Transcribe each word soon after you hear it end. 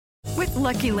With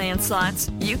Lucky Land Slots,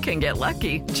 you can get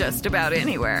lucky just about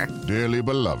anywhere. Dearly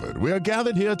beloved, we are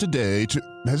gathered here today to...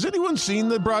 Has anyone seen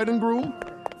the bride and groom?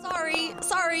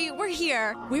 Sorry, we're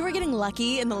here. We were getting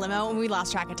lucky in the limo and we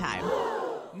lost track of time.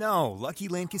 No, Lucky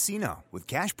Land Casino, with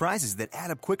cash prizes that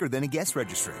add up quicker than a guest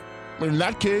registry. In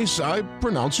that case, I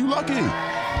pronounce you lucky.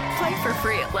 Play for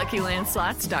free at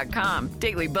LuckyLandSlots.com.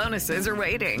 Daily bonuses are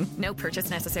waiting. No purchase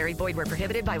necessary. Void where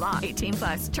prohibited by law.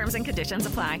 18+. Terms and conditions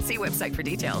apply. See website for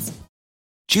details.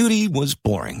 Judy was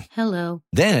boring. Hello.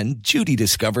 Then Judy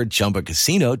discovered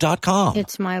ChumbaCasino.com.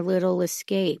 It's my little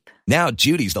escape. Now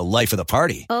Judy's the life of the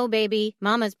party. Oh, baby,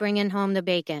 mama's bringing home the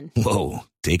bacon. Whoa,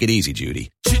 take it easy,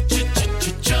 Judy.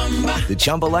 The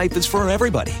Chumba life is for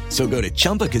everybody. So go to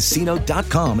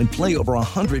ChumbaCasino.com and play over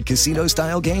 100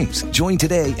 casino-style games. Join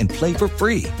today and play for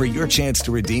free for your chance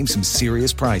to redeem some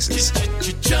serious prizes.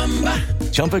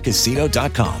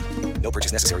 ChumbaCasino.com. No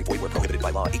purchase necessary. Void where prohibited by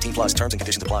law. 18+. Terms and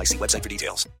conditions apply. See website for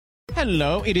details.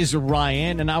 Hello, it is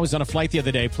Ryan, and I was on a flight the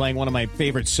other day playing one of my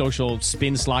favorite social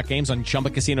spin slot games on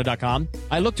ChumbaCasino.com.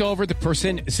 I looked over at the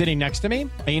person sitting next to me,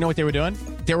 and you know what they were doing?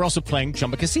 They were also playing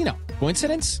Chumba Casino.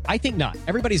 Coincidence? I think not.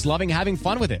 Everybody's loving having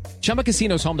fun with it. Chumba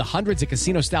Casino is home to hundreds of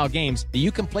casino-style games that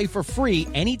you can play for free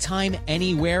anytime,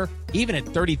 anywhere, even at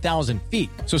 30,000 feet.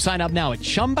 So sign up now at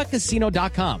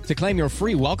ChumbaCasino.com to claim your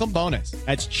free welcome bonus.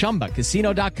 That's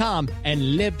ChumbaCasino.com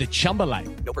and live the Chumba life.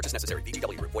 No purchase necessary.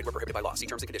 VGW. Void where prohibited by law. See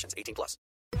terms and conditions. 18+.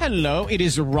 Hello, it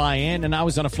is Ryan, and I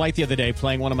was on a flight the other day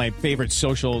playing one of my favorite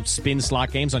social spin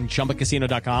slot games on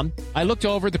ChumbaCasino.com. I looked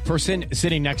over at the person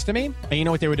sitting next to me, and you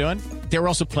know what they were doing? They were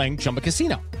also playing Chumba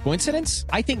Casino. Coincidence?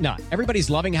 I think not. Everybody's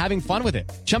loving having fun with it.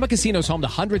 Chumba Casino is home to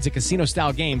hundreds of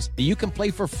casino-style games that you can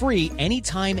play for free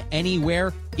anytime,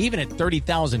 anywhere, even at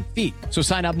 30,000 feet. So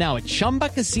sign up now at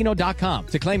ChumbaCasino.com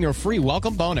to claim your free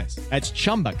welcome bonus. That's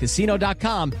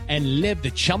ChumbaCasino.com and live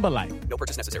the Chumba life. No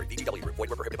purchase necessary. VGW. Void where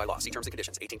prohibited by law. See terms and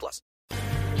conditions. 18+.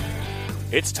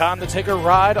 It's time to take a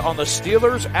ride on the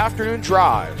Steelers Afternoon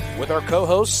Drive with our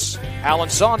co-hosts Alan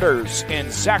Saunders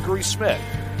and Zachary Smith.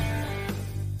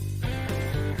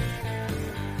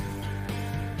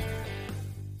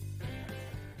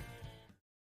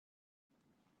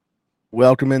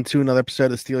 Welcome into another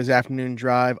episode of the Steelers Afternoon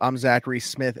Drive. I'm Zachary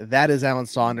Smith. That is Alan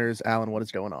Saunders. Alan, what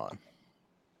is going on?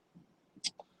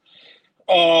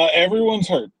 Everyone's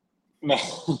hurt. No,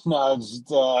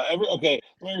 just, okay.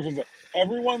 Let me rephrase that.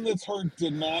 Everyone that's hurt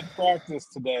did not practice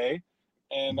today,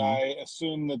 and I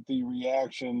assume that the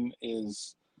reaction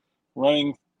is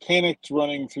panicked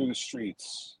running through the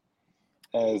streets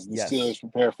as the Steelers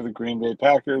prepare for the Green Bay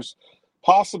Packers,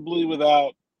 possibly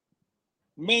without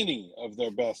many of their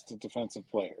best defensive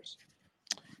players.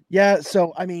 Yeah,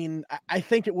 so, I mean, I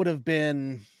think it would have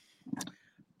been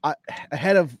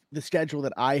ahead of the schedule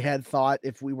that I had thought.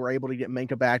 If we were able to get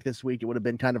Minkah back this week, it would have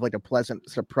been kind of like a pleasant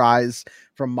surprise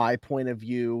from my point of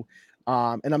view.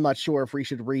 And I'm not sure if we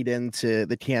should read into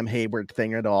the Cam Hayward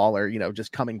thing at all, or,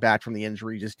 just coming back from the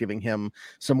injury, just giving him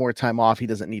some more time off. He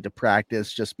doesn't need to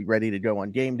practice, just be ready to go on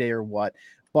game day or what.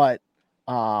 But,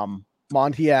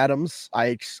 Monty Adams,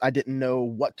 I didn't know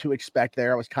what to expect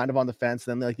there. I was kind of on the fence.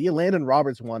 Then the Elandon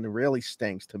Roberts one really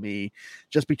stinks to me,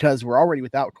 just because we're already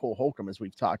without Cole Holcomb, as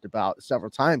we've talked about several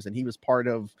times. And he was part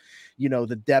of,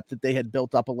 the depth that they had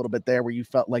built up a little bit there, where you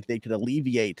felt like they could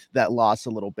alleviate that loss a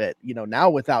little bit. Now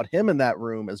without him in that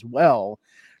room as well,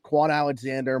 Quan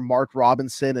Alexander, Mark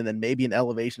Robinson, and then maybe an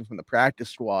elevation from the practice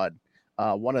squad.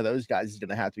 One of those guys is going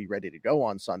to have to be ready to go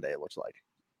on Sunday, it looks like.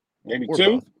 Maybe or two.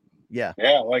 Both. Yeah.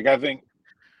 Like I think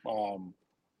Michael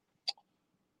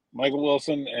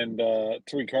Wilson and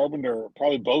Tariq Carpenter are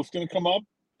probably both going to come up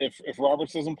if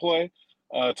Roberts doesn't play.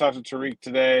 Talked to Tariq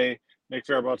today. Nick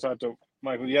Farabaugh talked to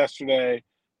Michael yesterday.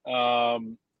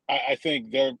 I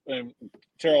think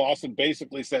Terrell Austin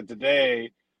basically said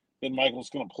today that Michael's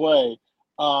going to play.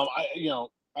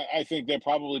 I think they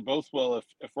probably both will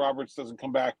if Roberts doesn't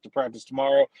come back to practice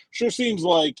tomorrow. Sure seems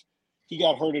like he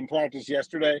got hurt in practice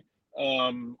yesterday.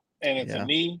 And it's a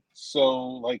knee,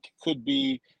 so could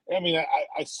be. I mean,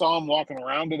 I saw him walking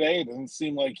around today. It doesn't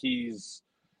seem like he's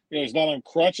not on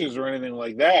crutches or anything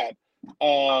like that.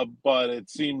 But it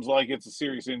seems like it's a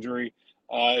serious injury.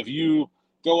 If you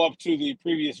go up to the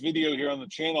previous video here on the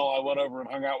channel, I went over and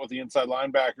hung out with the inside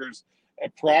linebackers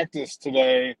at practice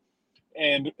today,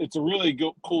 and it's a really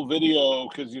cool video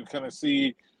because you kind of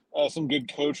see some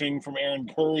good coaching from Aaron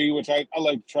Curry, which I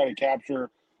like to try to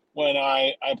capture when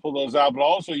I pull those out. But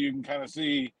also you can kind of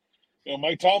see,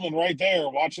 Mike Tomlin right there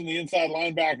watching the inside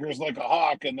linebackers like a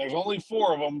hawk, and there's only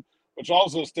 4 of them, which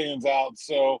also stands out.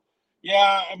 So,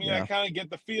 I kind of get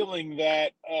the feeling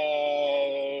that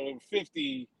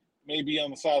 50 may be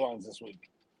on the sidelines this week.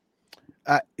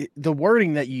 The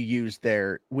wording that you used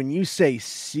there, when you say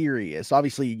serious,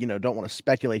 obviously, don't want to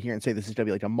speculate here and say this is going to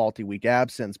be like a multi-week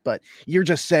absence, but you're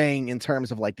just saying in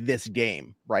terms of like this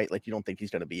game, right? Like you don't think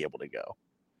he's going to be able to go.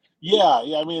 Yeah.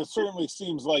 I mean, it certainly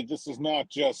seems like this is not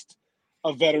just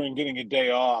a veteran getting a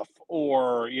day off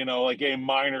or, like a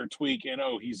minor tweak and,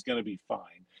 he's going to be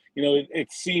fine.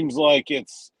 It seems like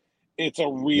it's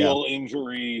a real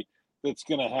injury that's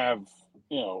going to have,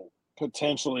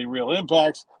 potentially real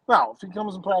impacts. Now, if he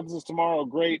comes and practices tomorrow,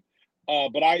 great.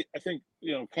 But I think,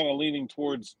 kind of leaning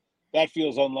towards that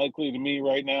feels unlikely to me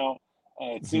right now.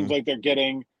 It seems like they're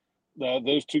getting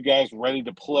those two guys ready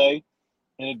to play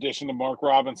in addition to Mark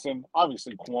Robinson.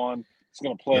 Obviously, Quan is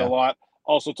going to play a lot.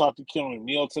 Also talked to Keanu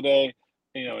Neal today,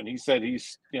 and he said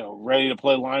he's, ready to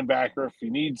play linebacker if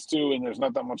he needs to, and there's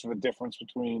not that much of a difference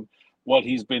between what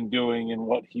he's been doing and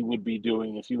what he would be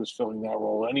doing if he was filling that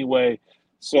role anyway.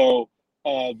 So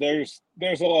there's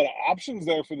a lot of options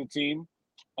there for the team.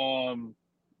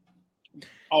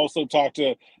 Also talked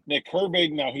to Nick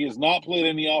Herbig. Now, he has not played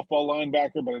any off-ball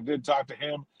linebacker, but I did talk to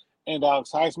him and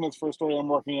Alex Highsmith for a story I'm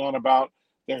working on about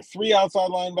their 3 outside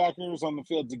linebackers on the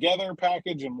field together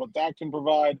package and what that can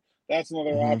provide. That's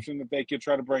another option that they could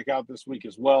try to break out this week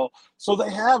as well. So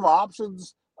they have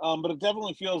options, but it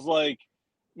definitely feels like,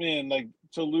 man, like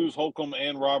to lose Holcomb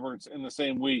and Roberts in the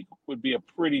same week would be a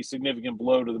pretty significant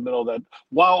blow to the middle of that,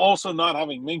 while also not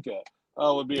having Minkah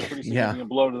would be a pretty significant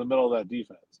blow to the middle of that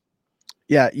defense.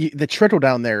 Yeah, the trickle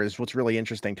down there is what's really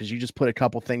interesting because you just put a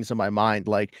couple things in my mind.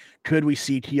 Like, could we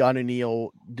see Keanu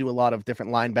Neal do a lot of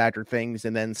different linebacker things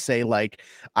and then say, like,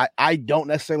 I don't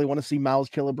necessarily want to see Miles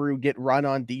Killebrew get run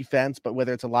on defense, but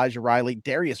whether it's Elijah Riley,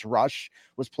 Darius Rush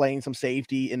was playing some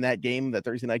safety in that game, that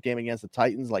Thursday night game against the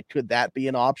Titans. Like, could that be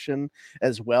an option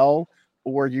as well?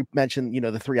 Or you mentioned,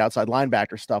 the 3 outside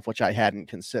linebacker stuff, which I hadn't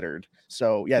considared.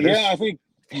 So, I think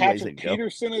Patrick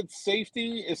Peterson at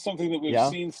safety is something that we've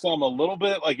seen some a little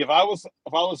bit. Like if I was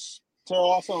Terrell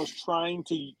Austin, I was trying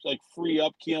to like free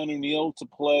up Keanu Neal to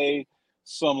play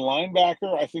some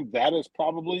linebacker. I think that is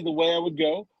probably the way I would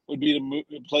go. Would be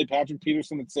to play Patrick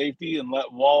Peterson at safety and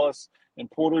let Wallace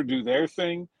and Porter do their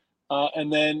thing.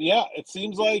 And then it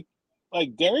seems like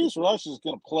Darius Rush is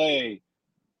going to play.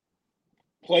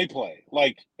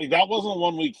 Like that wasn't a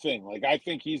 1 week thing. Like I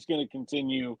think he's going to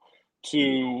continue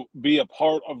to be a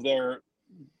part of their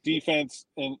defense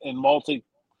in multi,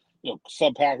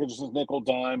 sub packages, nickel,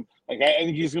 dime. Like I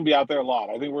think he's going to be out there a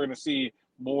lot. I think we're going to see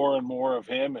more and more of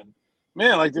him. And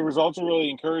man, like the results are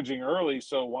really encouraging early,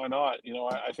 so why not?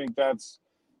 I think that's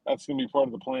going to be part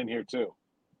of the plan here too.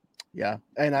 Yeah,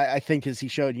 and I think as he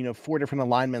showed, 4 different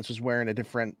alignments, was wearing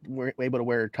able to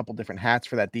wear a couple different hats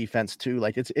for that defense too.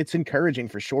 Like it's encouraging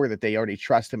for sure that they already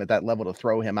trust him at that level to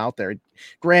throw him out there.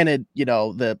 Granted,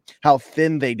 how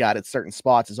thin they got at certain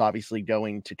spots is obviously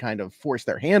going to kind of force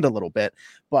their hand a little bit,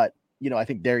 but I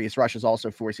think Darius Rush has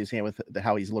also forced his hand with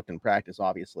how he's looked in practice,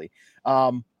 obviously.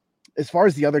 As far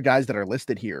as the other guys that are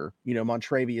listed here,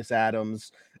 Montravius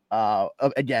Adams,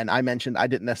 again, I mentioned I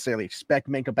didn't necessarily expect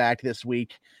Minkah back this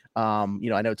week. I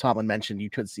know Tomlin mentioned you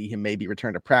could see him maybe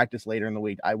return to practice later in the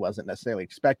week. I wasn't necessarily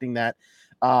expecting that.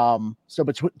 So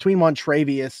between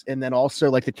Montravius and then also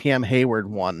like the Cam Hayward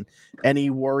one, any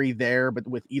worry there, but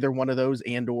with either one of those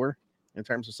and or in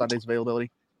terms of Sunday's availability?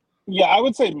 Yeah, I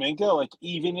would say Minkah, like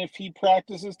even if he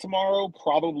practices tomorrow,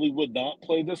 probably would not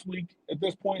play this week at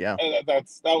this point. Yeah. That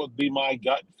would be my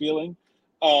gut feeling.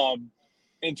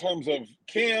 In terms of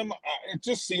Cam, it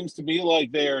just seems to me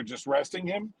like they're just resting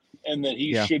him and that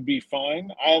he should be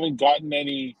fine. I haven't gotten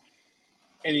any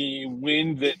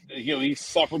wind that he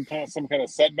suffered some kind of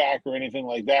setback or anything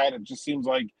like that. It just seems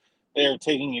like they're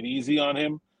taking it easy on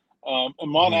him.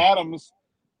 Amon Adams,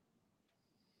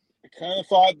 I kind of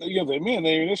thought that,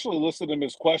 they initially listed him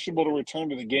as questionable to return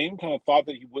to the game. Kind of thought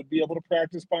that he would be able to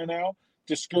practice by now.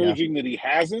 Discouraging that he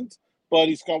hasn't, but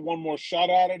he's got one more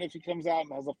shot at it if he comes out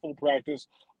and has a full practice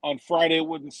on Friday. It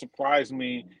wouldn't surprise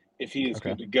me if he is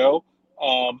good to go.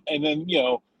 And then,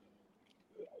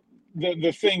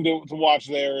 the thing to watch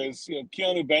there is,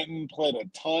 Keanu Benton played a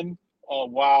ton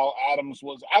while Adams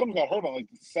got hurt on like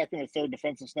the second or third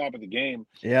defensive snap of the game.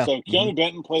 Yeah. So Keanu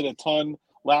Benton played a ton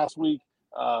last week.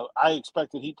 I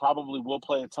expect that he probably will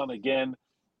play a ton again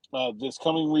this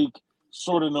coming week,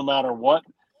 sort of no matter what.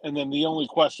 And then the only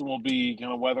question will be,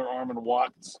 whether Armon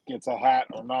Watts gets a hat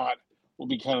or not will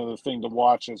be kind of the thing to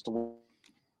watch as to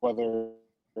whether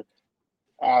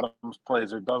Adams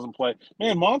plays or doesn't play.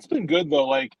 Man, Mont's been good though.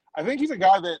 Like I think he's a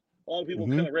guy that a lot of people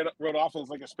kind of wrote off as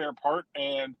like a spare part,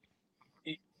 and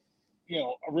I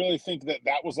really think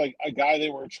that was like a guy they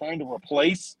were trying to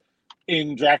replace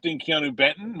in drafting Keanu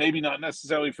Benton. Maybe not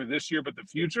necessarily for this year, but the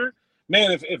future.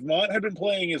 man, if Mont had been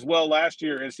playing as well last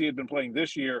year as he had been playing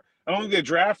this year, I don't think they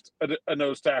draft a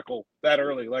nose tackle that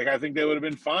early. Like, I think they would have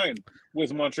been fine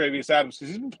with Montravius Adams because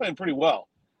he's been playing pretty well.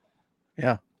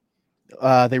 Yeah.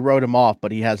 They wrote him off,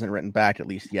 but he hasn't written back at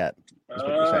least yet. Is what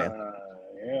you're saying.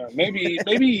 Yeah,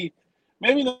 maybe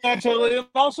not totally. And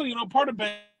also, part of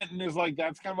Benton is like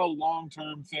that's kind of a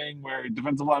long-term thing where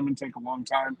defensive linemen take a long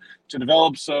time to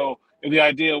develop. So the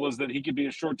idea was that he could be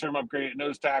a short-term upgrade at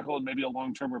nose tackle and maybe a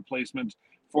long-term replacement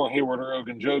for Hayward or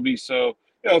Ogunjobi. So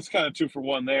it's kind of 2 for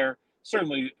 1 there.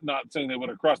 Certainly not saying they would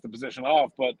have crossed the position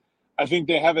off, but I think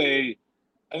they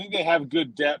have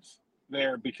good depth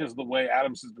there because of the way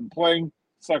Adams has been playing.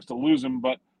 Sucks to lose him,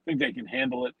 but I think they can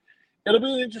handle it. It'll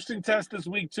be an interesting test this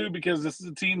week, too, because this is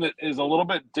a team that is a little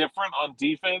bit different on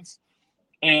defense.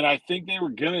 And I think they were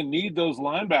going to need those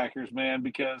linebackers, man,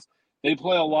 because they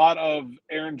play a lot of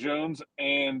Aaron Jones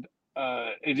and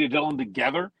A.J. Dillon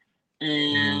together.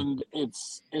 And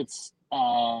it's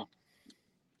a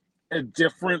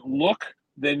different look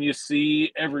than you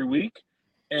see every week.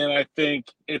 And I think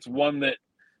it's one that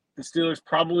the Steelers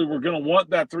probably were going to want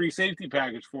that 3 safety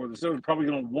package for. The Steelers are probably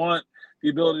going to want the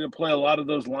ability to play a lot of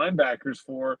those linebackers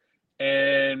for.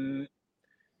 And,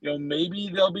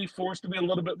 maybe they'll be forced to be a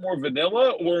little bit more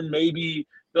vanilla, or maybe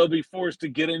they'll be forced to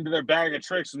get into their bag of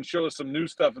tricks and show us some new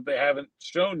stuff that they haven't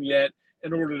shown yet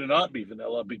in order to not be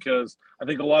vanilla, because I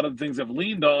think a lot of the things I've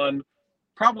leaned on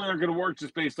probably aren't going to work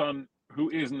just based on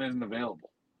who is and isn't available.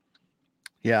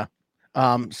 Yeah.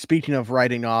 Speaking of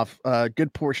writing off, a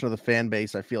good portion of the fan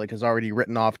base, I feel like, has already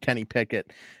written off Kenny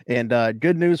Pickett. And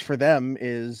good news for them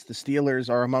is the Steelers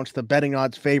are amongst the betting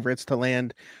odds favorites to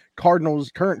land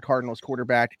current Cardinals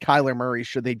quarterback Kyler Murray,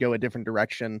 should they go a different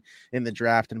direction in the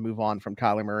draft and move on from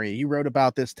Kyler Murray. You wrote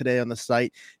about this today on the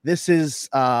site. This is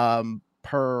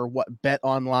per Bet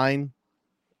Online.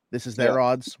 This is their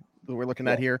odds that we're looking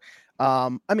at here.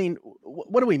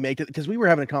 What do we make it? Because we were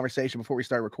having a conversation before we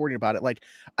started recording about it. Like,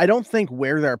 I don't think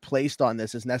where they're placed on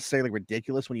this is necessarily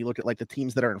ridiculous when you look at like the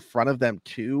teams that are in front of them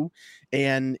too.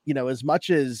 And, as much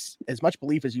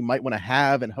belief as you might want to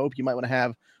have and hope you might want to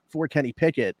have for Kenny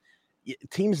Pickett,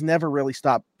 teams never really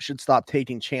should stop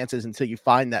taking chances until you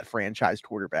find that franchise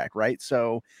quarterback. Right.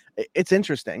 So it's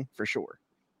interesting for sure.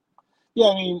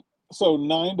 Yeah. So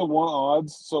 9-1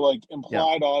 odds. So like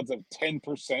implied odds of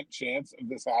 10% chance of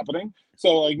this happening.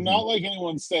 So like not like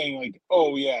anyone's saying like,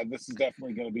 oh yeah, this is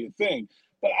definitely going to be a thing.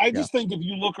 But I just think if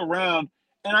you look around,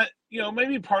 and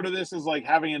maybe part of this is like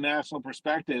having a national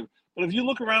perspective, but if you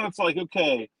look around, it's like,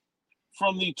 okay,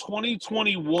 from the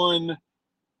 2021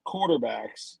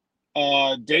 quarterbacks,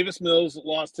 Davis Mills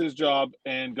lost his job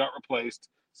and got replaced.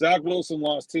 Zach Wilson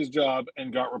lost his job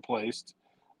and got replaced.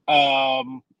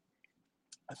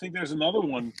 I think there's another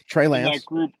one. Trey Lance. In that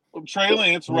group. Trey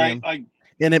Lance, right? Like,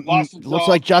 and it looks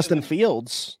like Justin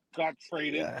Fields got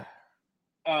traded. Yeah.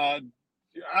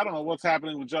 I don't know what's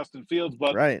happening with Justin Fields,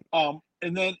 but right.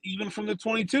 And then even from the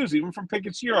 22s, even from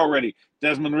Pickett's year already,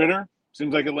 Desmond Ridder,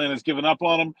 seems like Atlanta's given up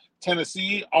on him.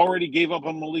 Tennessee already gave up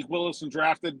on Malik Willis and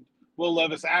drafted Will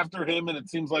Levis after him, and it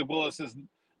seems like Willis is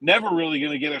never really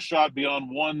going to get a shot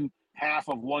beyond one half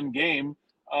of one game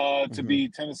to be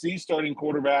Tennessee's starting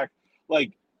quarterback.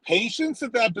 Like, patience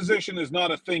at that position is not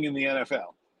a thing in the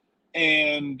NFL.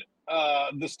 And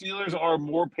the Steelers are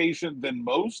more patient than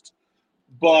most,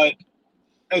 but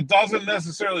it doesn't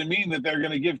necessarily mean that they're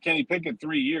going to give Kenny Pickett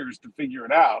 3 years to figure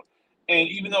it out. And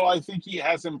even though I think he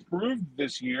has improved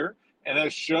this year and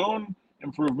has shown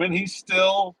improvement, he's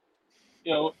still,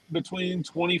 between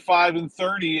 25 and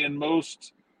 30 in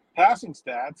most passing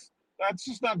stats. That's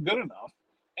just not good enough.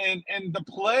 And the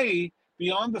play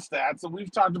beyond the stats, and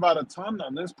we've talked about a ton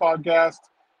on this podcast,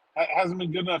 hasn't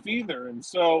been good enough either. And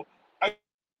so I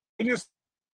just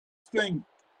think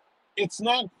it's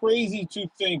not crazy to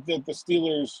think that the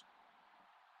Steelers,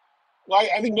 well,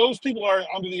 I think most people are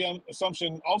under the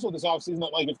assumption also this offseason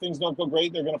that, like, if things don't go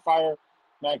great, they're going to fire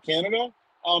Matt Canada.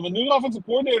 A new offensive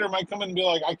coordinator might come in and be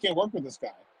like, I can't work with this guy,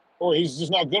 or he's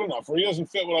just not good enough, or he doesn't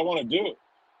fit what I want to do.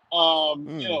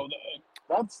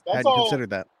 That's I hadn't all considered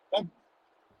that.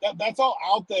 That's all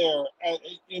out there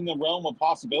in the realm of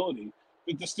possibility.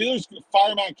 If the Steelers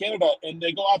fire Matt Canada and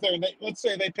they go out there and let's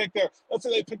say they pick their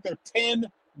 10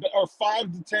 or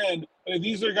 5 to 10, and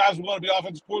these are guys who want to be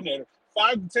offensive coordinator.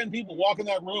 5 to 10 people walk in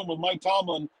that room with Mike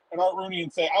Tomlin and Art Rooney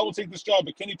and say, I will take this job,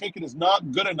 but Kenny Pickett is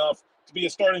not good enough to be a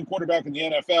starting quarterback in the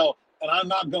NFL, and I'm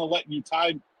not going to let you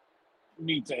tie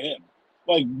me to him.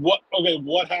 Like,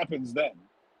 what happens then?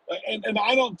 And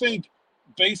I don't think,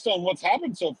 based on what's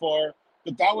happened so far,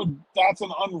 that's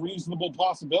an unreasonable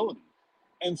possibility.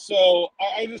 And so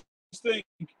I just think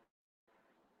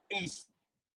is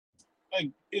like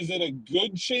Is it a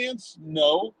good chance?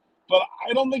 No. But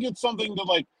I don't think it's something that,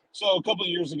 like, so a couple of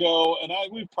years ago, and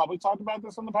we've probably talked about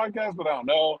this on the podcast, but I don't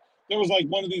know. There was like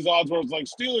one of these odds where it was like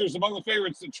Steelers among the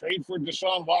favorites to trade for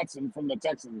Deshaun Watson from the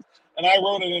Texans. And I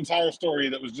wrote an entire story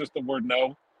that was just the word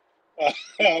no.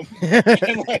 And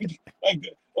like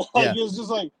it was just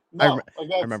like, no.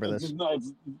 I remember this.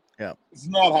 It's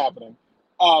not happening.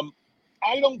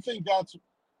 I don't think that's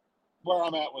where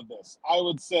I'm at with this. I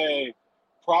would say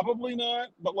probably not,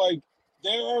 but like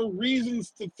there are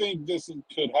reasons to think this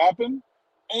could happen.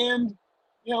 And,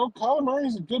 you know, Kyler Murray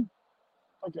is a good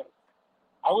 – okay.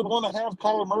 I would want to have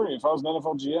Kyler Murray if I was an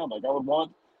NFL GM. Like, I would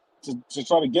want to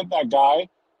try to get that guy,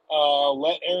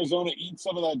 let Arizona eat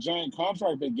some of that giant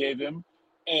contract they gave him,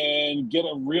 and get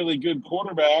a really good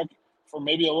quarterback for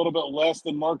maybe a little bit less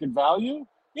than market value.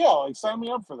 Yeah, like, sign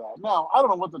me up for that. Now, I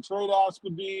don't know what the trade ask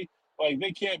would be. Like,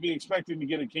 they can't be expecting to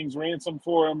get a king's ransom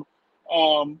for him.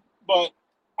 But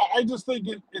I just think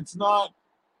it's not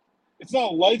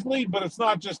likely, but it's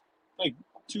not just like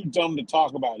too dumb to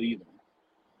talk about either.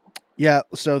 Yeah,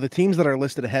 so the teams that are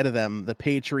listed ahead of them, the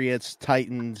Patriots,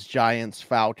 Titans, Giants,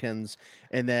 Falcons,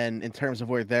 and then in terms of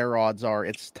where their odds are,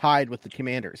 it's tied with the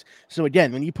Commanders. So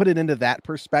again, when you put it into that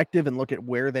perspective and look at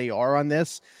where they are on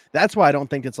this, that's why I don't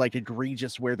think it's like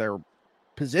egregious where they're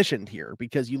positioned here,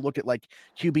 because you look at like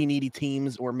QB needy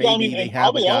teams, or maybe they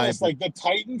have a guy. Honest, like the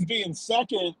Titans being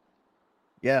second.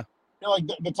 Yeah. You know, like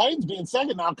the Titans being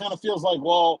second now kind of feels like,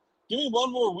 well, give me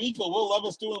one more week of Will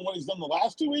Levis doing what he's done the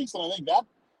last 2 weeks, and I think that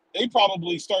they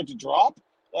probably start to drop.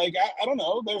 Like, I don't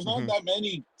know. There's not that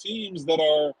many teams that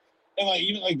are – and like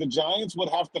even like the Giants would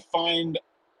have to find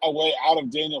a way out of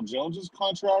Daniel Jones's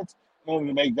contract in order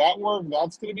to make that work.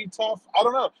 That's going to be tough. I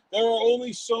don't know. There are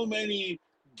only so many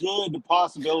good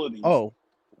possibilities. Oh,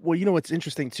 well, you know what's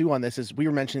interesting, too, on this is we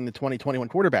were mentioning the 2021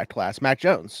 quarterback class. Mac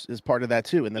Jones is part of that,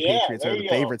 too, and the Patriots are the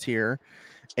favorites here.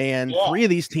 And three of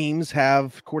these teams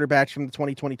have quarterbacks from the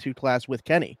 2022 class with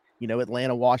Kenny, you know,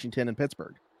 Atlanta, Washington, and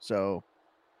Pittsburgh. So,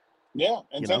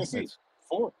 and Tennessee,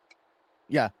 4.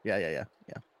 Yeah.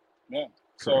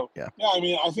 So, I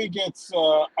mean, I think it's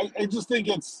I just think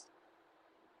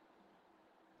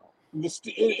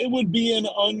it would be an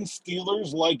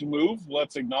un-Steelers-like move.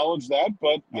 Let's acknowledge that.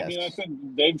 But, I mean, I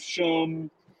think they've shown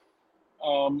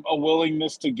a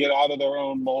willingness to get out of their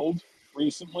own mold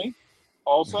recently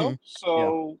also.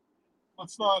 So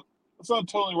let's not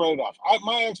totally write it off.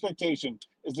 My expectation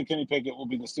is that Kenny Pickett will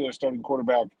be the Steelers starting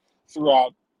quarterback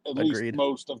throughout at least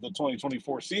most of the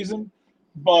 2024 season.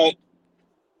 But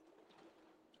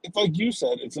it's like you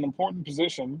said, it's an important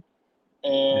position,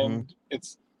 and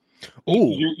it's –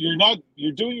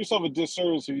 you're doing yourself a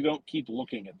disservice if you don't keep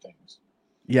looking at things.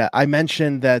 Yeah, I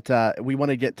mentioned that we want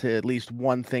to get to at least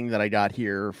one thing that I got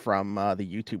here from the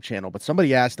YouTube channel, but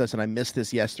somebody asked us, and I missed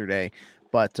this yesterday,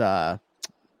 but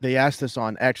they asked us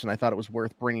on X, and I thought it was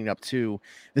worth bringing up too.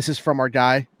 This is from our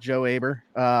guy, Joe Aber.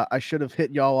 I should have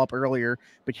hit y'all up earlier,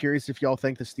 but curious if y'all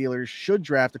think the Steelers should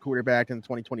draft a quarterback in the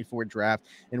 2024 draft,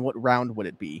 and what round would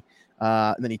it be?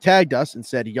 And then he tagged us and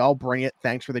said, y'all bring it.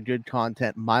 Thanks for the good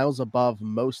content. Miles above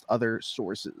most other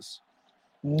sources.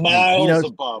 Miles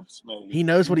above, maybe. He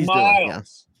knows what he's doing. Yeah.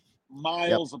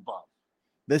 Miles above.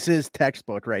 This is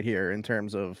textbook right here in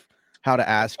terms of how to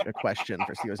ask a question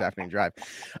for Steelers Afternoon Drive.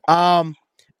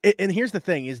 And here's the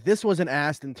thing is this wasn't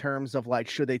asked in terms of like,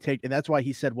 should they take, and that's why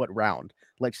he said what round.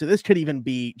 Like, so this could even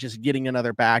be just getting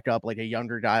another backup, like a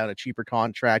younger guy on a cheaper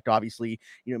contract. Obviously,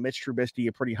 you know, Mitch Trubisky,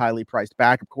 a pretty highly priced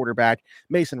backup quarterback.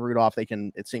 Mason Rudolph, they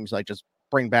can, it seems like, just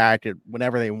bring back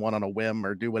whenever they want on a whim,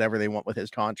 or do whatever they want with his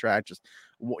contract, just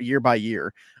year by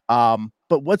year. But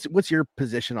what's your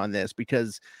position on this?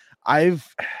 Because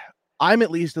I'm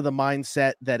at least of the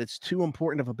mindset that it's too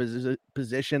important of a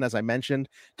position, as I mentioned,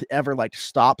 to ever like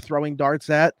stop throwing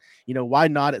darts at. You know, why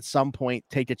not at some point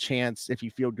take a chance if you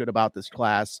feel good about this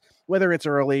class, whether it's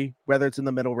early, whether it's in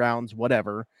the middle rounds,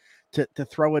 whatever, to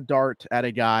throw a dart at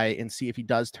a guy and see if he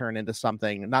does turn into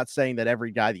something. I'm not saying that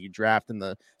every guy that you draft in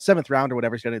the 7th round or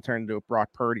whatever is going to turn into a Brock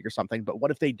Purdy or something, but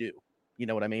what if they do? You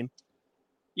know what I mean?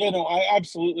 Yeah, no, I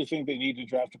absolutely think they need to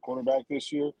draft a quarterback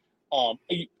this year.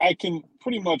 I can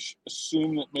pretty much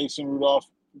assume that Mason Rudolph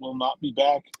will not be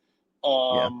back.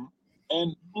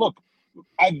 And look,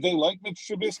 they like Mitch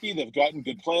Trubisky. They've gotten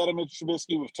good play out of Mitch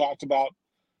Trubisky. We've talked about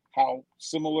how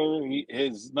similar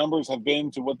his numbers have been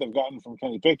to what they've gotten from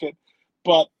Kenny Pickett.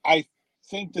 But I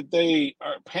think that they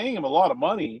are paying him a lot of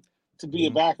money to be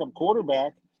a backup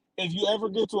quarterback. If you ever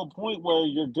get to a point where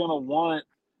you're going to want,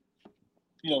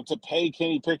 you know, to pay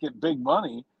Kenny Pickett big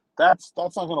money, that's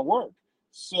not going to work.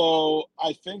 So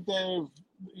I think they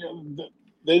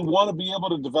want to be able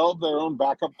to develop their own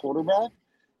backup quarterback,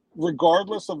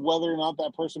 regardless of whether or not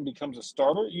that person becomes a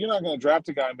starter, you're not going to draft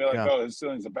a guy and be like, oh, his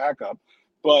ceiling's a backup.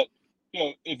 But,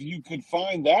 if you could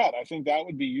find that, I think that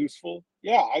would be useful.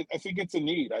 Yeah, I think it's a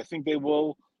need. I think they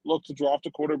will look to draft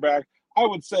a quarterback. I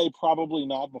would say probably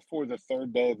not before the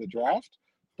third day of the draft.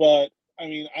 But, I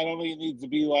mean, I don't think it needs to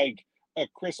be like a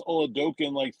Chris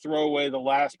Oladokin, like throw away the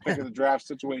last pick of the draft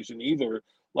situation either.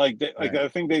 I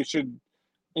think they should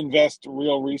invest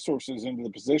real resources into the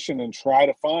position and try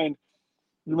to find.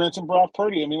 You mentioned Brock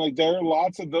Purdy. I mean, there are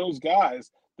lots of those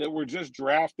guys that were just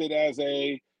drafted as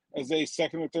a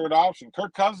second or third option.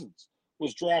 Kirk Cousins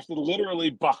was drafted literally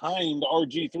behind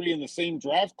RG3 in the same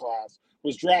draft class,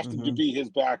 was drafted to be his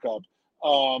backup.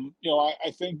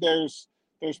 I think there's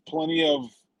plenty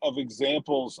of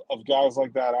examples of guys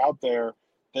like that out there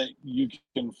that you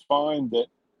can find that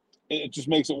it just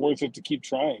makes it worth it to keep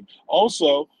trying.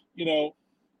 Also,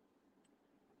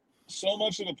 so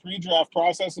much of the pre-draft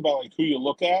process about who you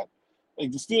look at, the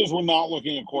Steelers were not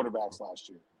looking at quarterbacks last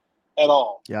year at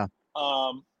all. Yeah.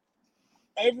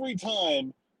 Every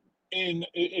time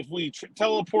if we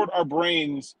teleport our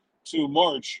brains to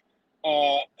March,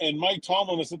 and Mike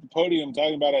Tomlin is at the podium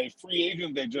talking about a free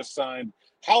agent they just signed,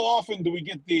 how often do we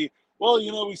get we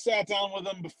sat down with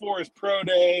him before his pro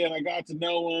day and I got to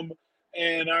know him,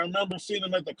 and I remember seeing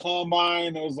him at the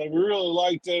combine. It was we really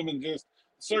liked him, and just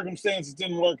circumstances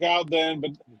didn't work out then,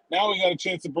 but now we got a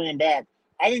chance to bring him back.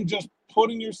 I think just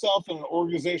putting yourself in an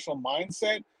organizational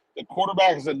mindset that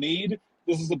quarterback is a need.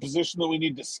 This is a position that we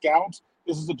need to scout.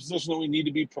 This is a position that we need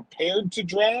to be prepared to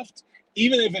draft,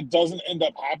 even if it doesn't end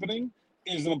up happening,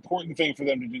 is an important thing for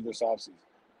them to do this offseason.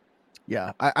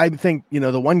 Yeah, I think,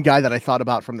 the one guy that I thought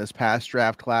about from this past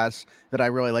draft class that I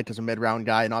really liked as a mid-round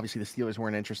guy, and obviously the Steelers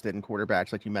weren't interested in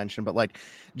quarterbacks like you mentioned, but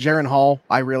Jaren Hall,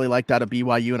 I really liked out of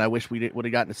BYU, and I wish we would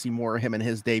have gotten to see more of him in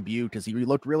his debut because he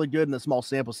looked really good in a small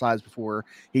sample size before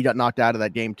he got knocked out of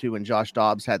that game too, and Josh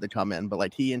Dobbs had to come in,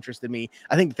 but he interested me.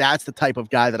 I think that's the type of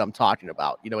guy that I'm talking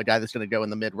about, a guy that's going to go in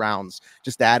the mid-rounds,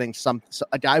 just adding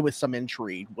a guy with some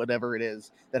intrigue, whatever it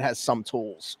is, that has some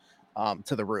tools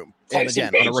to the room. And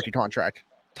again, on a rookie contract.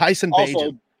 Tyson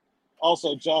Bagent.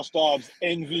 Also, Josh Dobbs,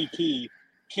 MVP.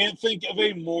 Can't think of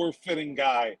a more fitting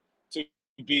guy to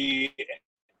be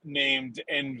named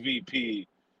MVP,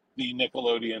 the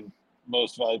Nickelodeon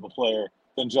most valuable player,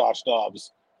 than Josh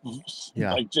Dobbs.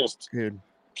 Yeah. Dude.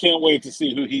 Can't wait to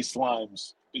see who he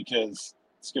slimes because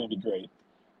it's going to be great.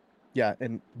 Yeah,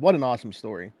 and what an awesome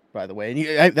story, by the way.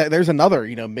 And there's another,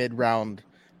 mid-round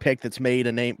pick that's made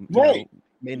a name, made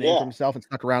a name for himself and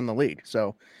stuck around the league.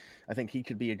 So I think he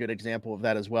could be a good example of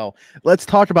that as well. Let's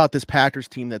talk about this Packers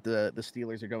team that the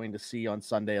Steelers are going to see on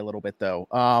Sunday a little bit, though.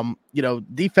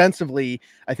 Defensively,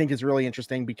 I think is really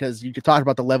interesting because you could talk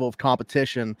about the level of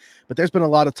competition, but there's been a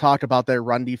lot of talk about their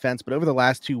run defense. But over the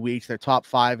last 2 weeks, they're top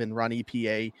 5 in run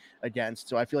EPA against.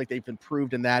 So I feel like they've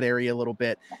improved in that area a little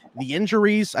bit. The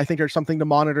injuries, I think, are something to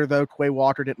monitor, though. Quay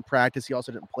Walker didn't practice. He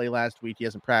also didn't play last week. He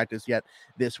hasn't practiced yet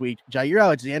this week. Jair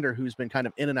Alexander, who's been kind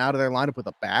of in and out of their lineup with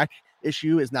a back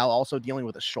issue, is now also dealing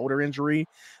with a shoulder injury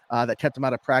that kept him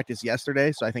out of practice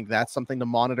yesterday. So I think that's something to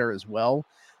monitor as well.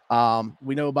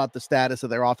 We know about the status of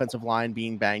their offensive line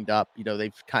being banged up.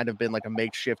 They've kind of been like a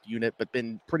makeshift unit, but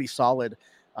been pretty solid.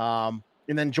 And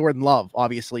then Jordan Love,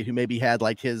 obviously, who maybe had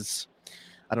his,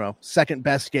 second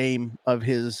best game of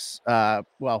his, of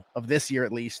this year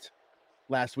at least,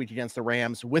 last week against the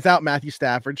Rams without Matthew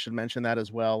Stafford. Should mention that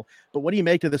as well. But what do you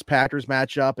make of this Packers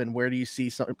matchup, and where do you see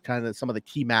some of the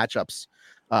key matchups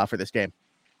for this game?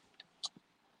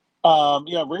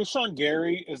 Rashawn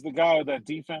Gary is the guy of that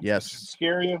defense. Yes,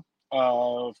 scare you.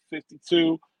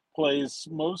 52, plays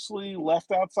mostly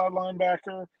left outside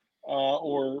linebacker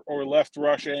or left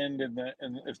rush end, and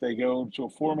if they go to a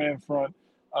 4-man front.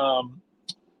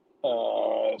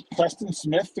 Preston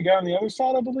Smith, the guy on the other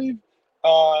side, I believe.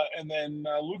 And then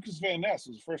Lucas Van Ness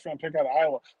was a first-round pick out of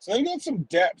Iowa. So they got some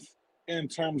depth in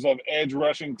terms of edge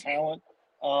rushing talent.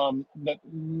 That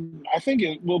I think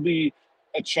it will be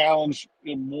a challenge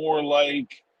more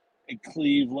like a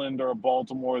Cleveland or a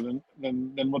Baltimore than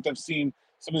what they've seen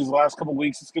some of these last couple of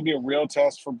weeks. It's going to be a real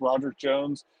test for Broderick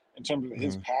Jones in terms of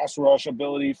his pass rush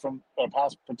ability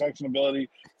pass protection ability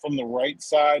from the right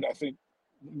side. I think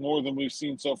more than we've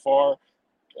seen so far.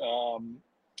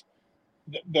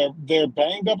 They're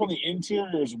banged up on the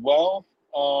interior as well.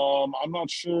 I'm not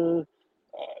sure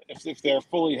if they're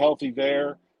fully healthy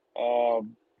there,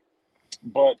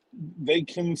 but they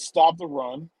can stop the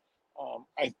run.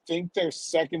 I think their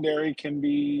secondary can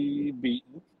be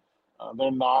beaten.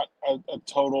 They're not a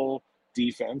total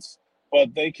defense,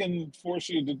 but they can force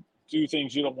you to do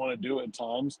things you don't want to do at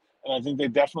times. And I think they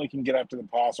definitely can get after the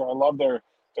passer. I love their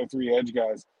 3 edge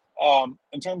guys.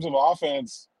 In terms of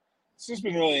offense, it's just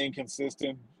been really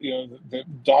inconsistent. You know, the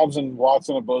Dobbs and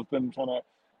Watson have both been kind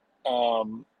of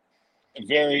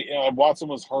very. Watson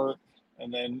was hurt,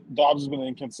 and then Dobbs has been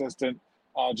inconsistent.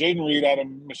 Jaden Reed out of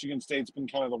Michigan State's been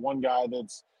kind of the one guy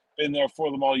that's been there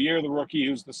for them all year. The rookie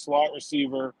who's the slot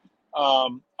receiver. I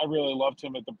really loved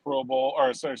him at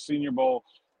the Senior Bowl,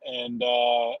 and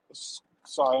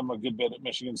saw him a good bit at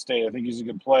Michigan State. I think he's a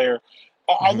good player.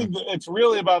 I think that it's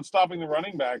really about stopping the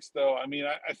running backs, though. I mean,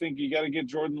 I think you got to get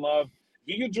Jordan Love.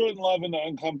 If you get Jordan Love into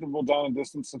uncomfortable down and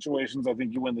distance situations, I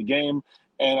think you win the game.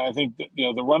 And I think that, you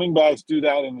know, the running backs do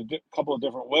that in a couple of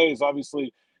different ways.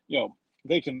 Obviously, you know,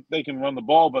 they can run the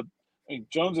ball, but I mean,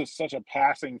 Jones is such a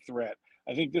passing threat.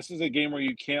 I think this is a game where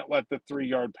you can't let the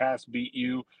 3-yard pass beat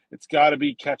you. It's got to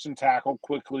be catch and tackle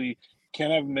quickly.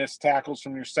 Can't have missed tackles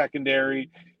from your secondary.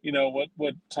 You know,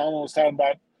 what Tom was talking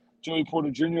about Joey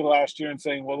Porter Jr. last year and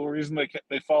saying, well, the reason they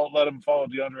let him follow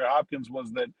DeAndre Hopkins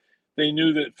was that they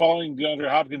knew that following DeAndre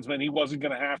Hopkins meant he wasn't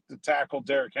going to have to tackle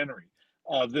Derrick Henry.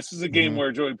 This is a game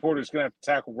where Joey Porter is going to have to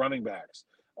tackle running backs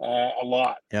a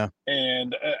lot. Yeah.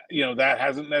 And, you know, that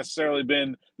hasn't necessarily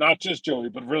been not just Joey,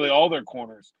 but really all their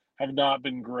corners have not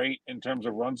been great in terms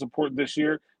of run support this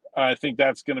year. I think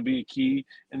that's going to be a key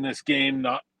in this game,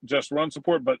 not just run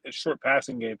support, but a short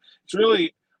passing game.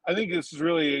 I think this is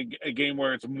really a game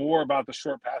where it's more about the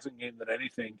short passing game than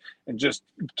anything, and just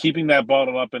keeping that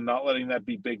bottled up and not letting that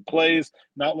be big plays,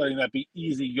 not letting that be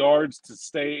easy yards to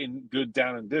stay in good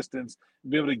down and distance,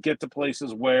 and be able to get to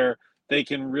places where they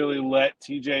can really let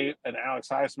TJ and Alex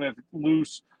Highsmith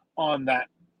loose on that,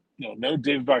 you know, no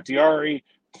David Bakhtiari,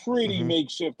 pretty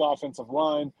makeshift offensive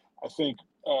line. I think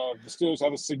the Steelers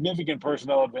have a significant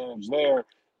personnel advantage there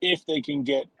if they can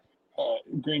get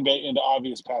Green Bay into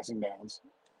obvious passing downs.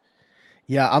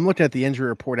 Yeah, I'm looking at the injury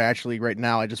report actually right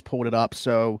now. I just pulled it up.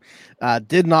 So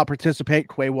did not participate,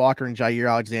 Quay Walker and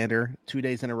Jair Alexander, 2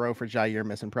 days in a row for Jair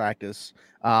missing practice.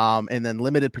 And then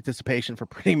limited participation for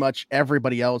pretty much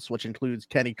everybody else, which includes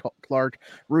Kenny Clark,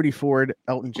 Rudy Ford,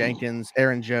 Elton Jenkins,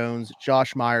 Aaron Jones,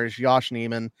 Josh Myers, Josh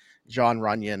Neiman, John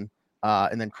Runyon.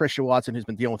 And then Christian Watson, who's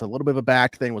been dealing with a little bit of a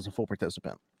back thing, was a full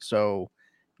participant. So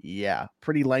yeah,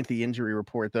 pretty lengthy injury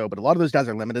report, though. But a lot of those guys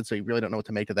are limited, so you really don't know what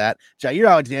to make of that. Jair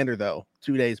Alexander, though,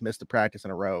 2 days missed a practice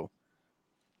in a row.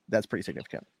 That's pretty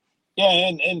significant. Yeah,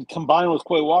 and combined with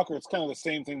Quay Walker, it's kind of the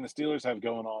same thing the Steelers have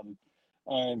going on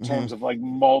in terms of like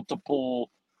multiple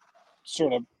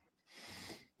sort of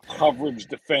coverage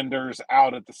defenders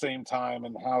out at the same time,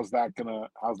 and how's that gonna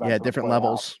different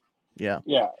levels. Out?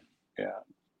 Yeah.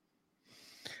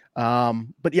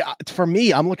 But yeah, for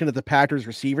me, I'm looking at the Packers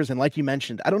receivers, and like you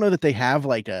mentioned, I don't know that they have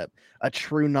like a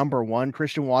true number one.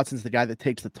 Christian Watson's the guy that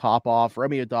takes the top off.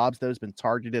 Romeo Doubs, though, has been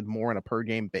targeted more on a per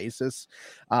game basis.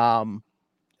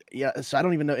 Yeah, so I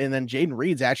don't even know. And then Jaden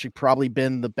Reed's actually probably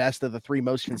been the best of the three,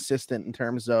 most consistent in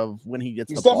terms of when he gets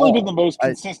the ball. He's definitely been the most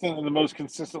consistent and the most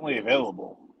consistently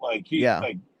available. Like he's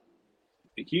been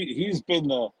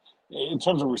the, in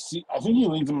terms of I think he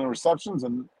leads them in receptions,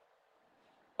 and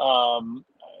I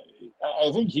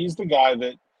think he's the guy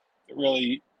that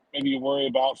really maybe you worry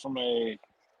about from a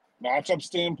matchup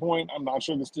standpoint. I'm not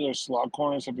sure the Steelers slot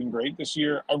corners have been great this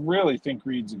year. I really think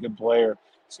Reed's a good player.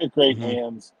 He's got great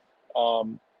hands.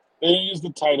 They didn't use the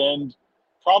tight end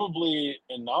probably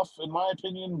enough, in my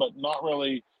opinion, but not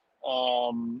really.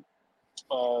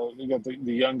 They got the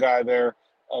young guy there,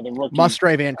 the rookie.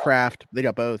 Musgrave and Kraft. They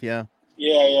got both, yeah.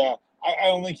 Yeah. I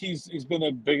don't think he's been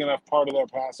a big enough part of their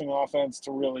passing offense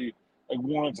to really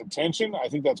warrants attention. I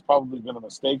think that's probably been a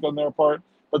mistake on their part,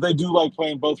 but they do like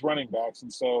playing both running backs,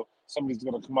 and so somebody's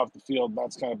going to come off the field.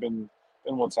 That's kind of been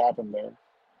what's happened there.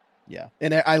 Yeah,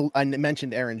 and I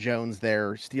mentioned Aaron Jones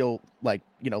there, still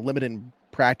limited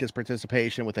practice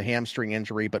participation with a hamstring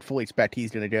injury, but fully expect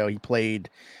he's going to go. He played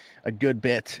a good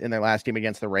bit in their last game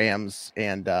against the Rams,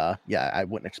 and I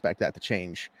wouldn't expect that to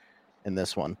change in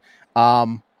this one.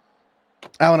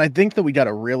 Alan, I think that we got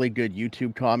a really good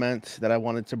YouTube comment that I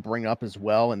wanted to bring up as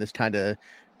well, and this kind of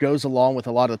goes along with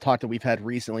a lot of the talk that we've had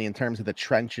recently in terms of the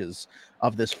trenches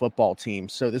of this football team.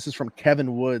 So this is from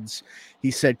Kevin Woods. He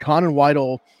said, Con and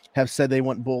Weidl have said they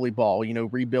want bully ball,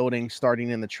 rebuilding, starting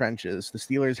in the trenches. The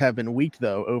Steelers have been weak,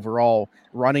 though, overall,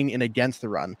 running and against the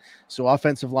run. So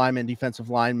offensive linemen, defensive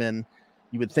linemen,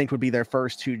 you would think would be their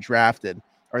first two drafted.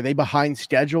 Are they behind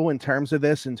schedule in terms of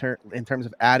this, in terms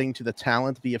of adding to the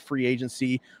talent via free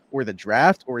agency or the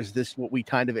draft, or is this what we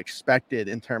kind of expected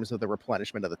in terms of the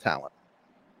replenishment of the talent?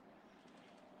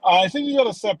 I think you got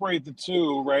to separate the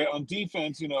two, right? On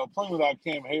defense, playing without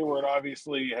Cam Hayward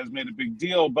obviously has made a big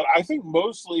deal, but I think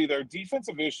mostly their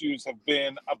defensive issues have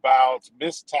been about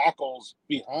missed tackles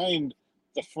behind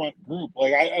the front group.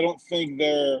 Like I don't think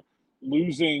they're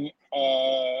losing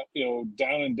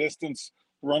down in distance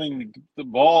running the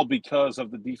ball because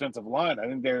of the defensive line. I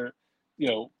think they're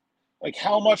like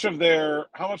how much of their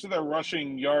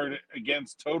rushing yard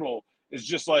against total is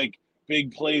just like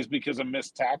big plays because of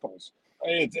missed tackles.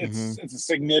 It's a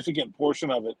significant portion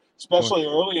of it, especially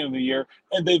early in the year,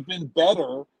 and they've been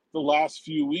better the last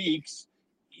few weeks,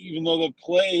 even though they've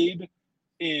played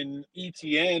in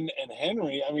ETN and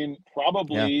Henry. I mean,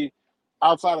 probably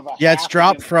outside of it's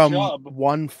dropped from Chubb,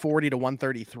 140 to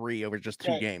 133 over just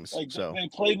 2 games. Like, so they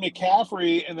played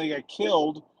McCaffrey and they got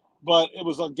killed, but it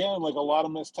was again like a lot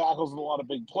of missed tackles and a lot of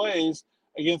big plays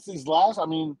against these last. I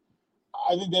mean,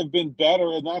 I think they've been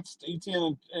better, and that's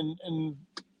ETN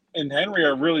and Henry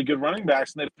are really good running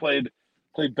backs, and they've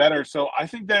played better. So I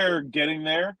think they're getting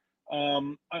there.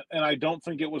 And I don't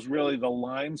think it was really the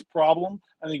line's problem.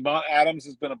 I think Mont Adams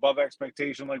has been above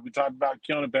expectation, like we talked about.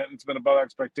 Keanu Benton's been above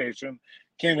expectation.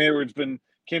 Cam Hayward when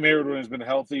has been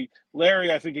healthy.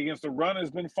 Larry, I think against the run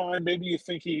has been fine. Maybe you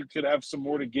think he could have some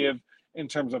more to give in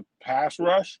terms of pass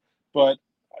rush, but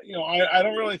I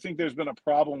don't really think there's been a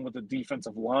problem with the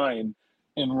defensive line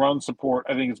in run support.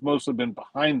 I think it's mostly been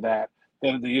behind that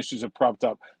the issues have propped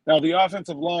up. Now the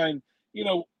offensive line,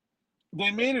 they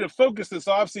made it a focus this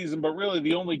offseason, but really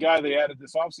the only guy they added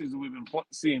this offseason we've been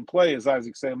seeing play is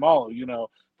Isaac Seumalo.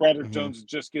 Broderick Jones is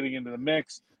just getting into the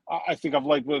mix. I think I've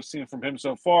liked what I've seen from him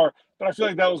so far, but I feel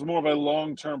like that was more of a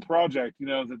long-term project,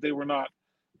 that they were not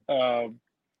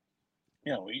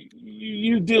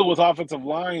you deal with offensive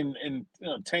line in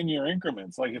 10-year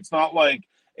increments. Like, it's not like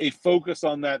a focus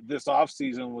on that this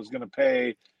offseason was going to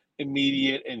pay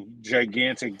immediate and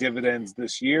gigantic dividends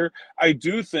this year. I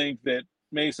do think that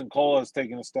Mason Cole has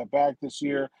taken a step back this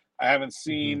year. I haven't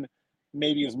seen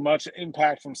maybe as much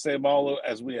impact from Seumalo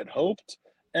as we had hoped.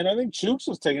 And I think Chooks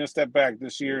was taking a step back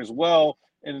this year as well.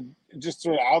 And just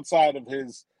sort of outside of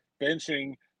his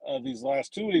benching these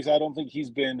last 2 weeks, I don't think he's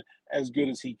been as good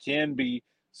as he can be.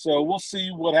 So we'll see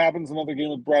what happens. Another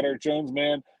game with Broderick Jones,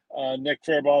 man. Nick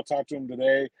Fairball talked to him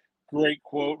today. Great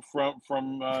quote from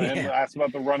him. Asked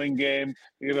about the running game.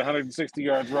 He had 160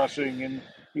 yards rushing, and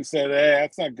he said, "Hey,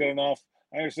 that's not good enough.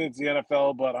 I understand it's the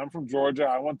NFL, but I'm from Georgia.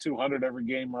 I want 200 every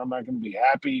game, or I'm not going to be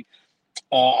happy."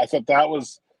 I thought that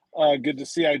was good to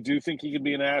see. I do think he could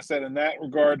be an asset in that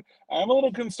regard. I'm a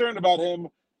little concerned about him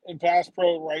in pass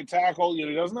pro right tackle.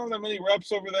 He doesn't have that many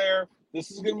reps over there.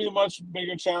 This is going to be a much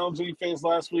bigger challenge than he faced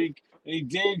last week. And he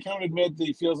did kind of admit that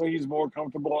he feels like he's more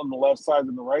comfortable on the left side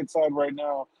than the right side right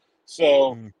now.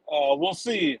 So we'll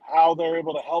see how they're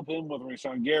able to help him with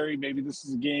Rashawn Gary. Maybe this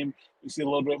is a game we see a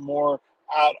little bit more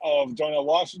out of Darnell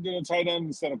Washington at tight end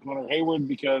instead of Connor Hayward,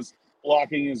 because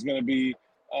blocking is going to be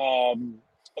a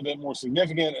bit more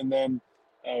significant. And then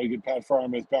we get Pat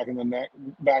Freiermuth back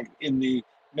in the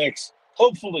mix.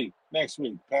 Hopefully next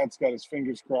week. Pat's got his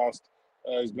fingers crossed.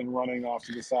 He's been running off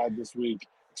to the side this week.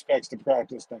 Expects to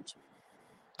practice next week.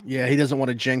 Yeah, he doesn't want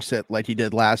to jinx it like he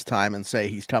did last time and say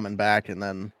he's coming back and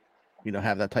then,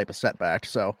 have that type of setback.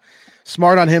 So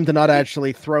smart on him to not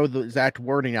actually throw the exact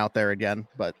wording out there again.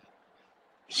 But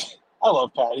I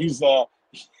love Pat. He's we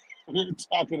were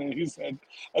talking and he said,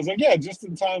 I was like, yeah, just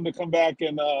in time to come back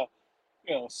and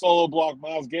solo block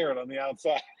Myles Garrett on the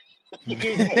outside. He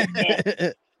was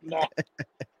like, no.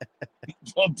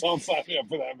 Don't sign me up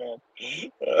for that,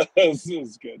 man. This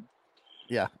is good.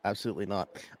 Yeah, absolutely not.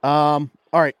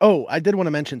 All right. Oh, I did want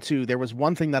to mention too, there was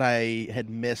one thing that I had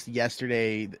missed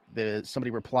yesterday.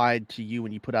 Somebody replied to you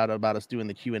when you put out about us doing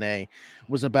the Q&A,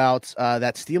 was about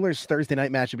that Steelers Thursday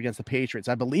night matchup against the Patriots.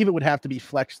 I believe it would have to be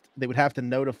flexed. They would have to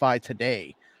notify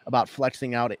today about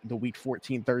flexing out the week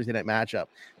 14 Thursday night matchup.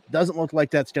 Doesn't look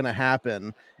like that's going to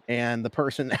happen. And the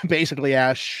person basically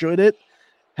asked, should it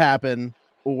happen?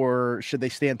 Or should they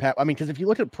stand pat? I mean, because if you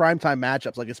look at primetime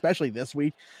matchups, like especially this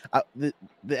week, the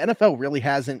NFL really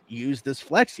hasn't used this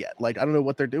flex yet. Like, I don't know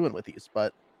what they're doing with these,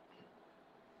 but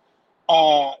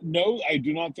no, I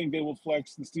do not think they will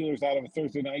flex the Steelers out of a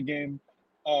Thursday night game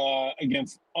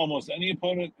against almost any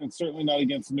opponent, and certainly not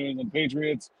against the New England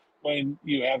Patriots when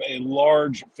you have a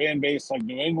large fan base like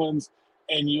New England's,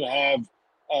 and you have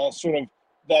sort of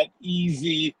that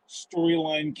easy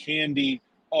storyline candy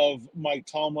of Mike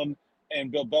Tomlin and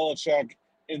Bill Belichick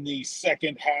in the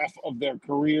second half of their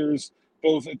careers,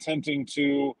 both attempting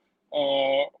to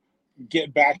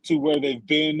get back to where they've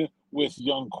been with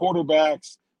young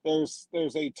quarterbacks. There's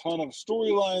a ton of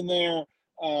storyline there.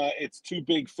 It's two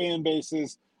big fan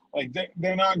bases. Like,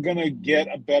 they're not going to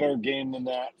get a better game than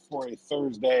that for a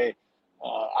Thursday.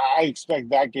 I expect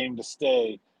that game to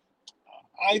stay.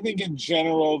 I think in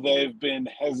general they've been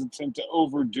hesitant to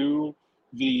overdo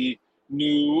the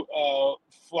new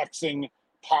flexing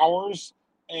powers,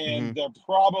 and they're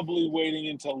probably waiting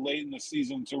until late in the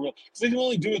season to really, because they can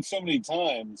only do it so many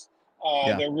times.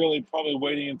 They're really probably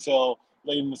waiting until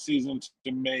late in the season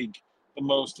to make the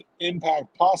most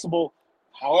impact possible.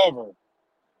 However,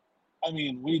 I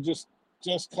mean, we just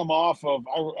come off of,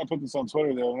 I put this on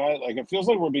Twitter the other night, like, it feels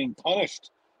like we're being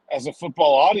punished as a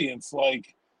football audience.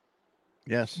 Like,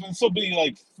 yes, this will be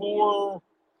like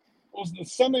the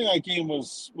Sunday night game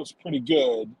was pretty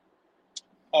good.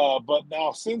 But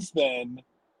now since then,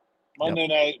 Monday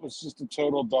night was just a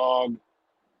total dog.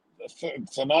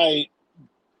 Tonight,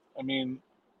 I mean,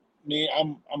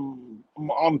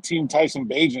 I'm Team Tyson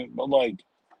Bagent, but like,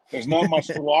 there's not much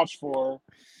to watch for.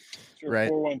 If you're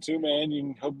 4-1-2 man, you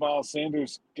can hope Miles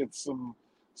Sanders gets some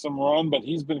run, but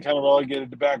he's been kind of relegated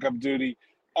to backup duty.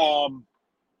 And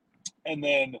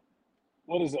then,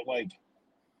 what is it like?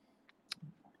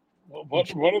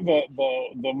 What are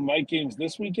the night games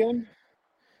this weekend?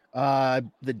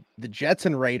 The Jets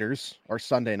and Raiders are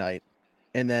Sunday night,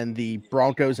 and then the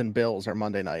Broncos and Bills are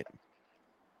Monday night.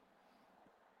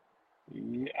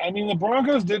 I mean, the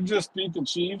Broncos did just beat the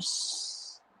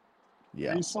Chiefs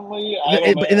recently.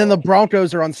 And then the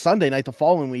Broncos are on Sunday night the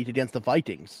following week against the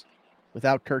Vikings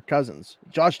without Kirk Cousins.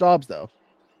 Josh Dobbs, though.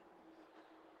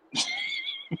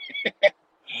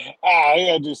 I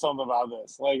gotta do something about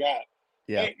this. Like,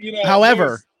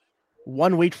 However,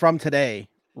 1 week from today,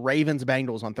 Ravens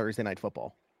Bengals on Thursday Night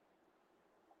Football.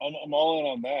 I'm all in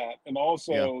on that, and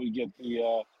also we get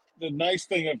the nice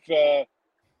thing of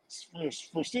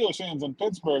for Steelers fans in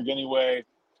Pittsburgh anyway,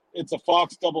 it's a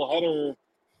Fox doubleheader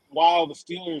while the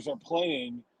Steelers are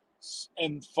playing,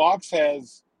 and Fox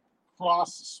has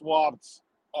cross-swapped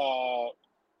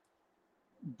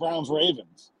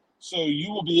Browns-Ravens. So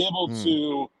you will be able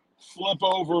to flip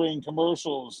over in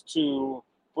commercials to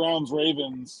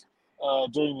Browns-Ravens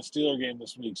during the Steeler game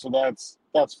this week. So that's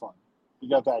fun. We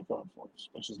got that going for us,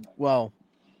 which is nice. Well,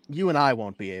 you and I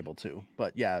won't be able to,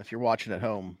 but yeah, if you're watching at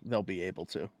home, they'll be able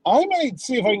to. I might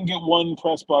see if I can get one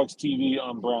Pressbox TV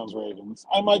on Browns-Ravens.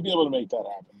 I might be able to make that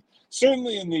happen.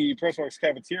 Certainly in the Pressbox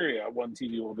cafeteria, one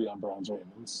TV will be on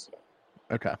Browns-Ravens. So.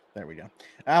 Okay, there we go.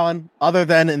 Alan, other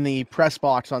than in the press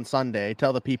box on Sunday,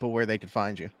 tell the people where they could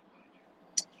find you.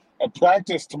 I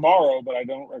practice tomorrow, but I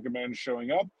don't recommend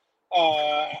showing up.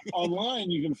 Online,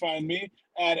 you can find me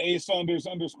at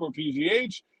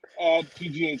 @asaunders_PGH, at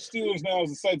PGH Steelers Now is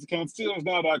the site's account,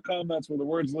 SteelersNow.com. That's where the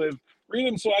words live. Read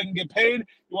them so I can get paid.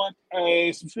 You want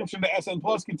a subscription to SN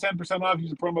Plus, get 10% off.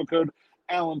 Use the promo code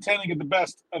Allen10 and get the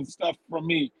best of the stuff from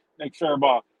me, Nick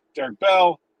Farabaugh, Derek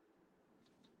Bell.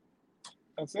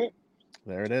 That's it.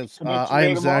 There it is. I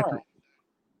am Zachary.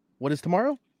 What is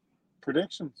tomorrow?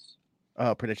 Predictions.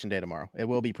 Prediction day tomorrow. It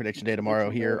will be prediction day tomorrow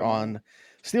here on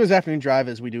Steelers Afternoon Drive,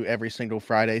 as we do every single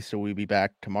Friday. So we'll be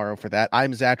back tomorrow for that.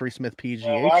 I'm Zachary Smith, PGH.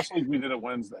 Well, last week we did it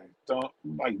Wednesday.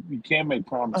 You can't make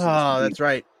promises. Oh, that's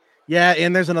right. Yeah,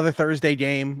 and there's another Thursday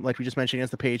game, like we just mentioned,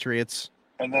 against the Patriots.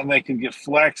 And then they can get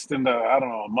flexed into, I don't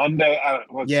know, Monday.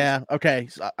 Okay.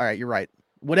 So, all right, you're right.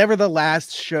 Whatever the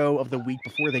last show of the week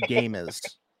before the game is.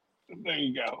 There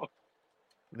you go.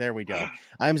 There we go.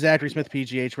 I'm Zachary Smith,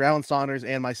 PGH, for Alan Saunders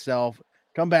and myself.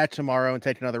 Come back tomorrow and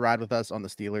take another ride with us on the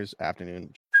Steelers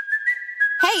Afternoon.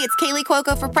 Hey, it's Kaylee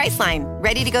Cuoco for Priceline.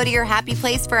 Ready to go to your happy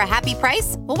place for a happy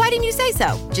price? Well, why didn't you say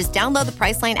so? Just download the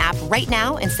Priceline app right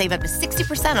now and save up to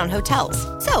 60% on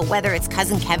hotels. So whether it's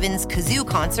Cousin Kevin's Kazoo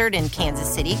Concert in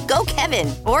Kansas City, go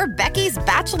Kevin, or Becky's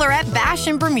Bachelorette Bash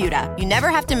in Bermuda, you never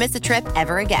have to miss a trip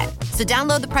ever again. So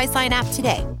download the Priceline app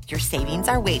today. Your savings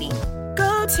are waiting.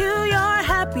 Go to your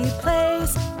happy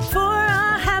place for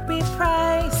a happy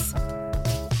price.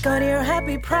 Go to your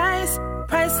happy price,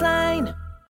 Priceline.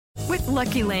 With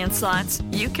Lucky Land Slots,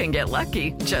 you can get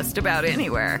lucky just about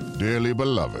anywhere. Dearly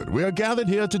beloved, we are gathered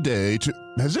here today to...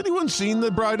 Has anyone seen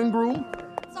the bride and groom?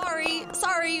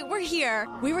 Sorry, we're here.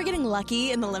 We were getting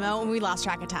lucky in the limo and we lost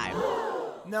track of time.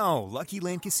 No, Lucky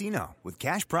Land Casino, with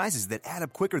cash prizes that add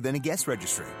up quicker than a guest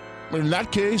registry. In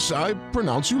that case, I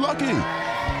pronounce you lucky.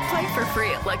 Play for free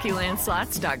at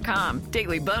LuckyLandSlots.com.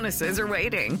 Daily bonuses are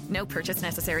waiting. No purchase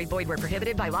necessary. Void where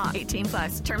prohibited by law.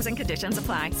 18+. Terms and conditions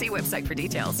apply. See website for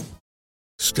details.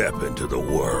 Step into the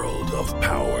world of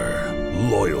power,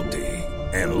 loyalty,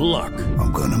 and luck.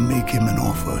 I'm gonna make him an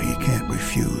offer he can't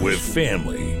refuse. With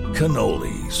family,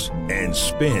 cannolis, and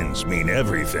spins mean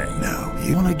everything. Now,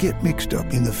 you wanna get mixed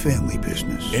up in the family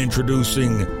business.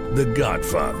 Introducing The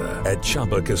Godfather at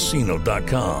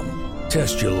ChumbaCasino.com.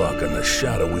 Test your luck in the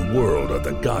shadowy world of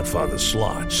The Godfather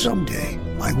slot. Someday,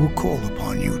 I will call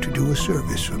upon you to do a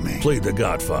service for me. Play The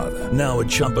Godfather now at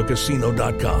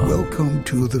ChumbaCasino.com. Welcome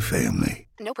to the family.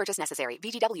 No No purchase necessary.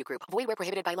 VGW Group. Void where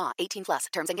prohibited by law. 18 plus.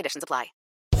 Terms and conditions apply.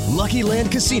 Lucky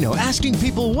Land Casino, asking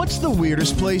people, what's the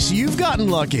weirdest place you've gotten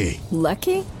lucky?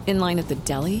 Lucky? In line at the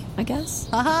deli, I guess?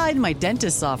 Aha, in my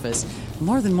dentist's office.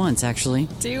 More than once, actually.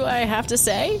 Do I have to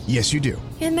say? Yes, you do.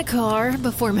 In the car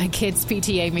before my kids'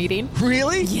 PTA meeting.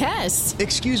 Really? Yes.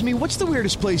 Excuse me, what's the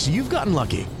weirdest place you've gotten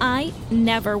lucky? I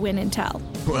never win and tell.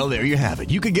 Well, there you have it.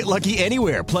 You can get lucky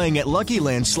anywhere, playing at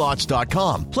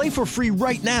LuckyLandSlots.com. Play for free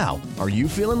right now. Are you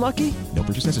feeling lucky? No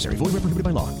purchase necessary. Void where prohibited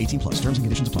by law. 18 plus. Terms and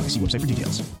conditions apply. See website for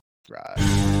details.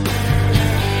 Right.